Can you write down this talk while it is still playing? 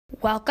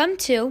Welcome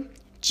to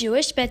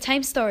Jewish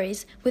Bedtime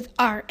Stories with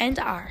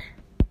R&R.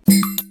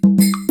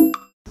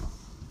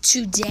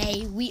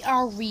 Today we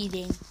are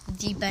reading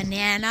The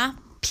Banana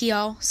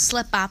Peel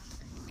Slip-Up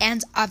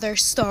and Other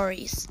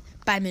Stories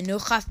by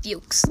Menucha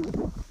Fuchs.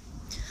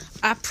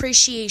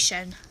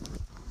 Appreciation.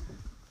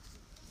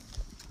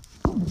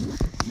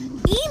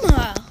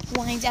 Ema,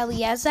 whined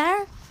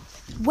Eliezer.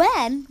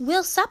 When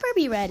will supper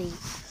be ready?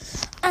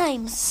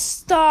 I'm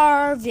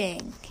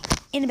starving.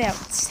 In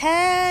about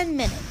 10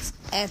 minutes,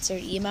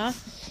 answered Ema,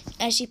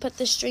 as she put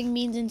the string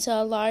beans into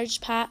a large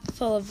pot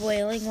full of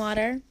boiling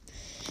water.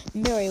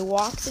 Mary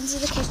walked into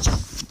the kitchen.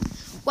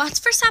 What's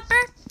for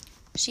supper?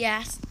 She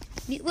asked.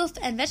 Meatloaf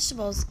and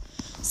vegetables,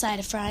 sighed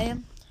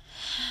Ephraim,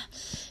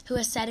 who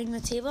was setting the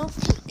table.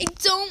 I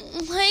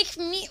don't like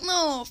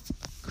meatloaf,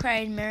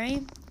 cried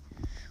Mary.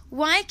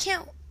 Why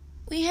can't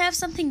we have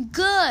something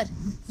good?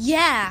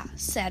 Yeah,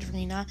 said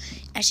Rena,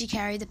 as she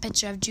carried the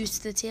pitcher of juice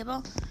to the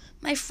table.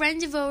 My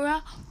friend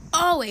Devora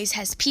always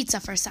has pizza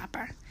for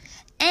supper.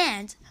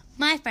 And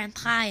my friend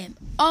Chaim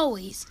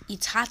always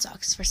eats hot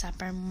dogs for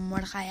supper,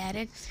 Mordechai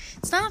added.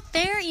 It's not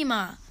fair,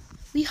 Ema.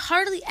 We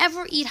hardly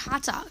ever eat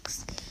hot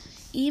dogs.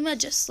 Ema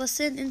just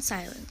listened in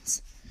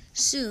silence.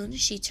 Soon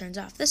she turned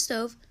off the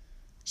stove.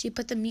 She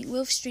put the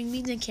meatloaf, string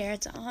beans, and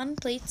carrots on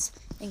plates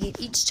and gave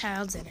each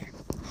child dinner.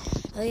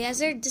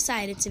 Eliezer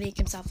decided to make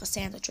himself a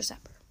sandwich for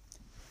supper.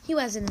 He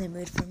wasn't in the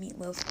mood for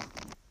meatloaf.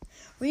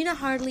 Rena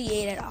hardly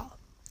ate at all.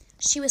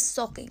 She was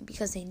sulking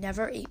because they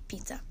never ate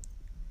pizza.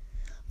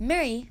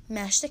 Mary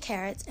mashed the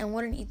carrots and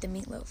wouldn't eat the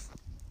meatloaf.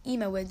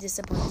 Ema was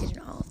disappointed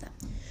in all of them.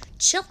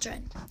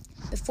 Children,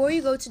 before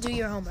you go to do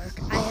your homework,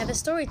 I have a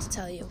story to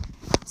tell you,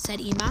 said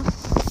Ema.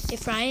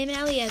 Ephraim and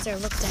Eliezer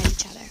looked at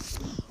each other.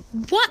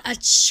 What a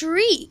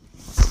treat!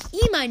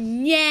 Ema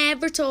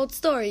never told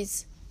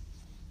stories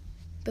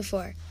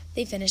before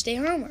they finished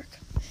their homework.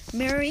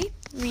 Mary,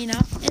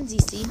 Rena, and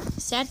Zizi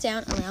sat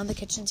down around the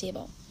kitchen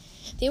table.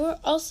 They were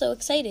also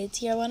excited to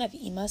hear one of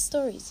Ema's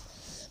stories.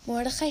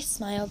 Mordechai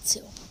smiled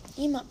too.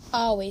 Ema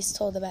always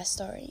told the best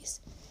stories.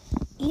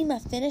 Ema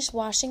finished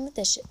washing the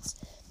dishes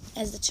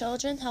as the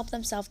children helped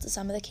themselves to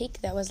some of the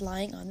cake that was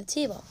lying on the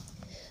table.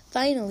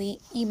 Finally,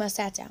 Ema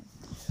sat down.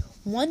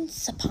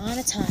 Once upon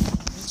a time,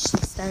 she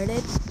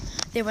started,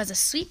 there was a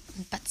sweet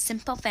but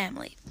simple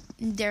family.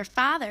 Their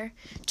father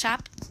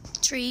chopped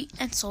a tree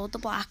and sold the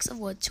blocks of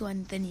wood to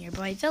the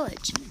nearby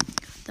village.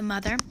 The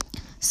mother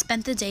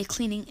spent the day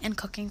cleaning and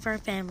cooking for her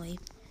family.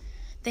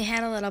 They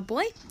had a little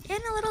boy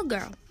and a little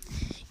girl.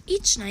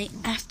 Each night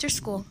after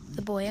school,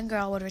 the boy and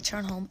girl would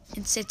return home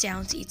and sit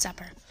down to eat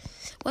supper.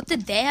 What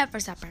did they have for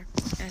supper?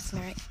 Asked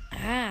Mary.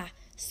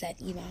 Said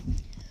Ema.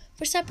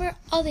 For supper,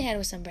 all they had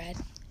was some bread.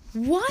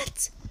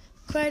 What?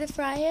 Cried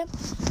Ephraim.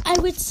 I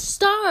would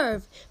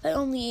starve if I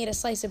only ate a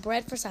slice of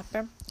bread for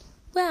supper.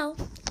 Well,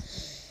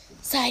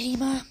 sighed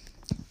Ema,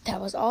 that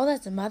was all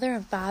that the mother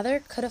and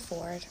father could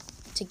afford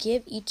to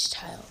give each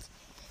child.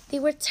 They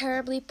were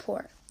terribly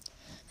poor.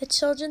 The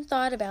children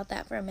thought about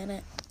that for a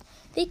minute.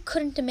 They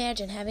couldn't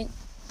imagine having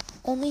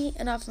only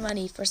enough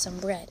money for some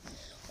bread.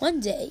 One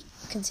day,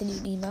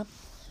 continued Ema,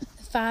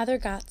 the father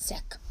got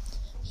sick.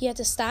 He had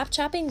to stop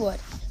chopping wood.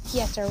 He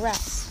had to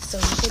rest so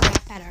he could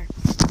get better.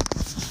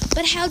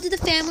 But how did the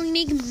family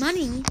make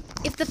money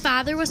if the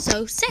father was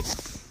so sick?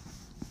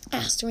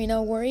 Asked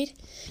Rena, worried.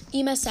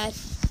 Ema said,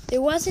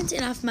 there wasn't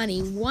enough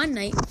money one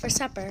night for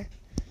supper.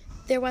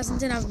 There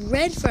wasn't enough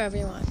bread for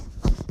everyone.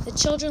 The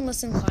children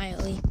listened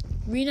quietly.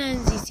 Rena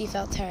and Zizi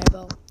felt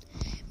terrible.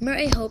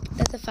 Mary hoped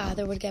that the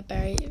father would get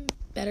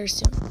better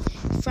soon.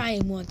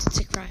 Ephraim wanted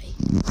to cry.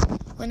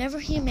 Whenever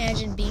he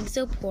imagined being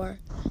so poor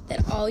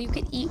that all you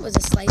could eat was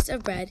a slice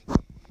of bread,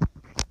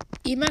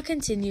 Ema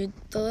continued,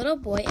 the little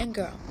boy and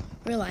girl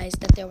realized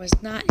that there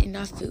was not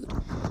enough food.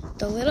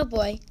 The little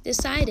boy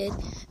decided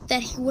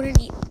that he wouldn't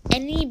eat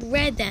any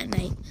bread that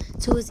night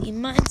so his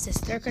Ema and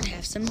sister could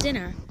have some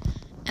dinner.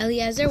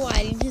 Eliezer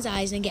widened his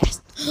eyes and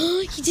gasped.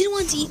 He didn't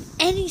want to eat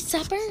any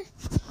supper?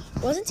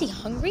 Wasn't he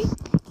hungry?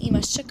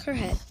 Ema shook her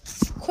head.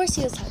 Of course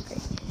he was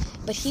hungry,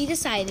 but he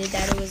decided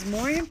that it was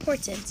more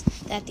important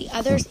that the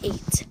others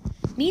ate.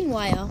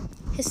 Meanwhile,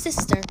 his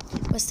sister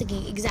was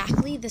thinking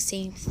exactly the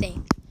same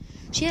thing.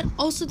 She had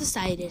also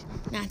decided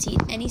not to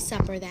eat any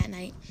supper that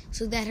night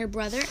so that her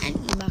brother and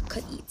Ema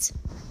could eat.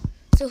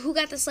 So who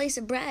got the slice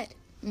of bread?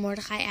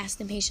 Mordechai asked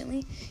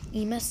impatiently.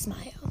 Ema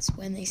smiled.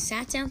 When they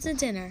sat down to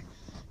dinner,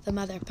 the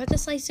mother put the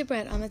slice of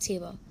bread on the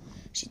table.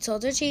 She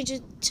told her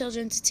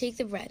children to take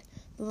the bread.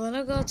 The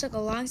little girl took a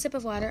long sip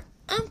of water.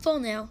 I'm full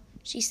now,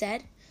 she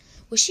said.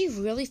 Was she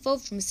really full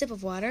from a sip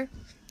of water?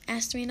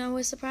 Asked Rena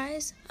with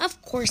surprise.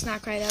 Of course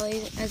not, cried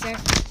Eliezer.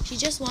 She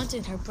just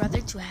wanted her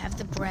brother to have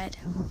the bread.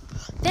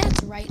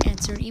 That's right,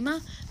 answered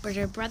Ema, but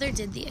her brother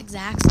did the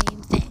exact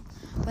same thing.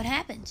 What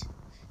happened?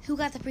 Who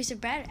got the piece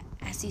of bread?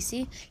 Asked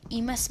Zizi.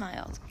 Ema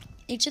smiled.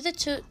 Each of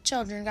the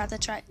children got to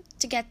try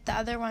to get the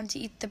other one to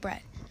eat the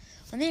bread.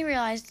 When they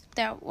realized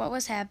that what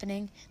was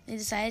happening, they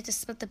decided to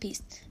split the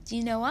piece. Do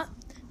you know what?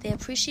 They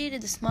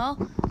appreciated the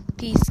small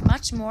piece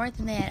much more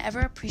than they had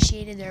ever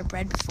appreciated their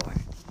bread before.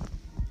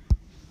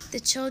 The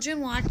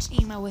children watched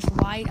Ema with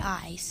wide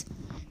eyes.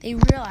 They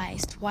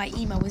realized why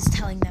Ema was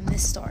telling them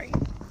this story.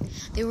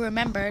 They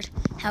remembered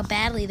how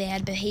badly they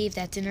had behaved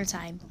at dinner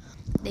time.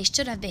 They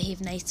should have behaved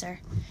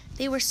nicer.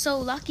 They were so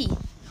lucky.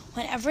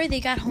 Whenever they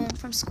got home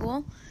from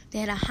school, they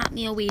had a hot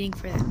meal waiting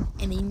for them,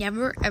 and they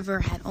never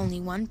ever had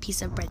only one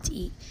piece of bread to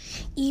eat.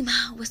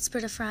 Ema,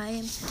 whispered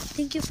Ephraim,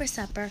 thank you for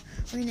supper.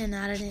 Rena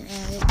nodded and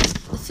added,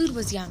 the food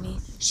was yummy.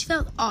 She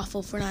felt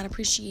awful for not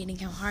appreciating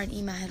how hard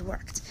Ema had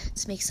worked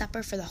to make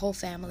supper for the whole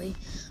family.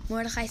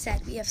 Mordechai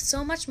said, we have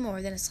so much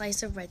more than a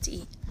slice of bread to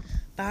eat.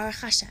 Baruch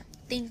Hashem,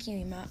 thank you,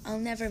 Ema. I'll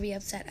never be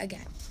upset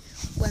again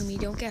when we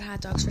don't get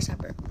hot dogs for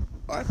supper.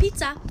 Or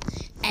pizza,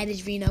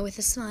 added Rena with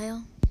a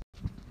smile.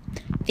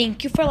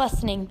 Thank you for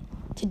listening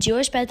to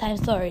Jewish Bedtime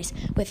Stories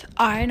with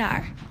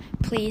R&R.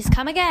 Please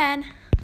come again.